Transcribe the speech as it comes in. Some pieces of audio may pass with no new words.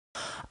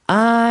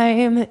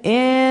I'm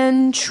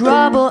in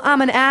trouble, I'm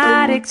an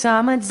addict,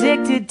 I'm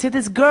addicted to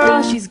this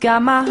girl. She's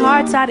got my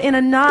heart tied in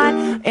a knot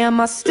and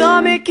my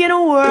stomach in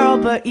a whirl.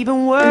 But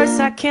even worse,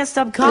 I can't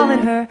stop calling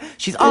her.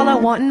 She's all I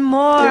want and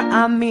more.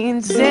 I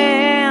mean,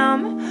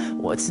 damn,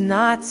 what's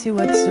not to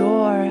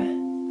adore?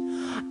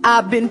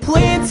 I've been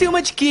playing too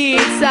much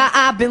guitar,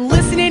 I've been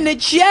listening to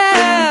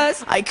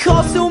jazz. I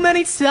call so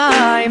many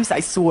times, I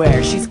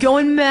swear she's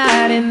going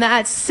mad. And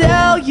that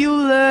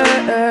cellular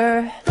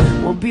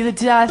will be the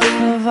death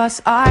of us,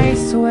 I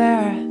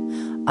swear,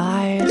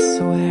 I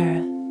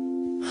swear.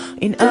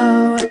 And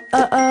oh,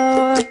 oh,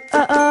 oh,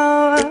 oh,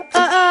 oh,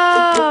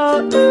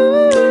 oh, oh,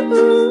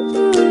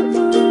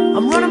 ooh.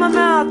 I'm running my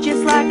mouth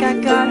just like I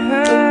got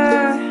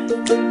her,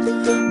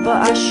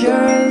 but I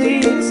surely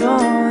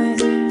don't.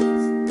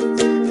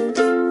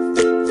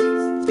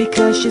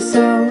 Because she's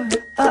so,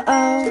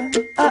 uh-oh,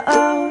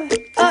 uh-oh,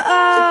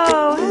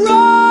 uh-oh,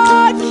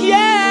 rock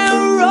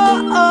and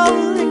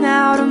rolling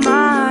out of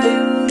my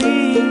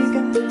league.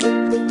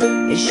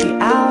 Is she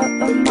out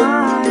of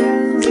my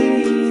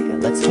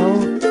league? Let's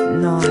hope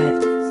not.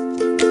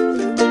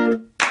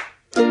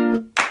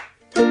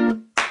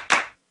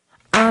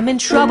 I'm in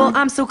trouble,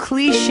 I'm so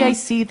cliche.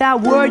 See,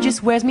 that word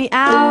just wears me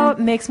out.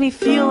 Makes me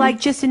feel like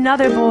just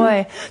another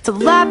boy to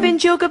laugh and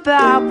joke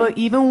about. But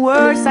even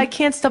worse, I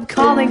can't stop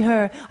calling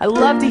her. I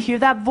love to hear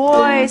that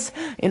voice.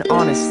 And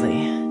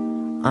honestly,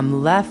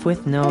 I'm left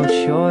with no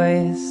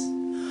choice.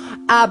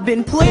 I've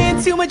been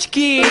playing too much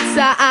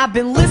guitar, I've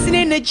been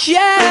listening to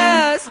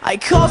jazz. I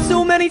call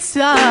so many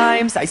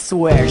times, I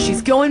swear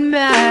she's going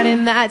mad.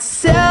 And that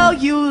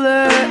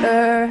cellular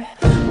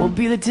will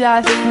be the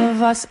death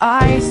of us,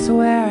 I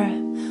swear,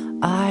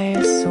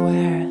 I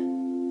swear.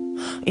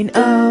 And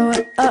oh,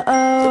 oh,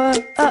 oh,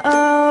 oh,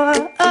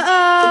 oh,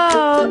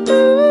 oh, oh,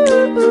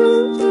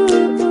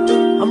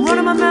 ooh. I'm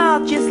running my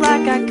mouth just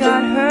like I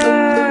got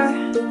her,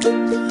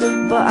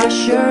 but I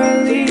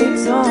surely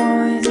don't.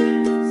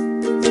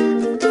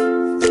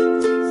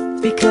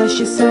 Because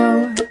she's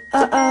so,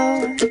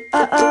 uh-oh,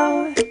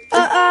 uh-oh,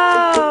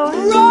 uh-oh,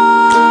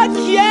 rock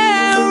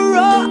and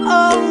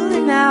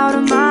rolling out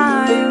of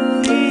my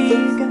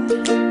league.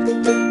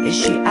 Is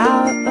she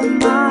out of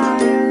my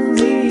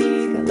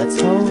league?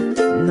 Let's hope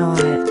not.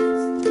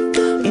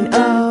 And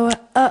oh,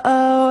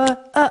 uh-oh,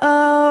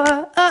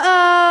 uh-oh,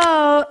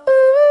 uh-oh,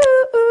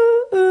 ooh,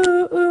 ooh,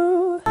 ooh, ooh, ooh,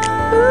 ooh.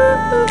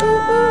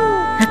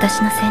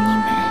 私の千人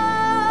目、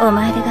お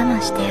前で我慢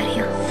してやる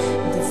よ。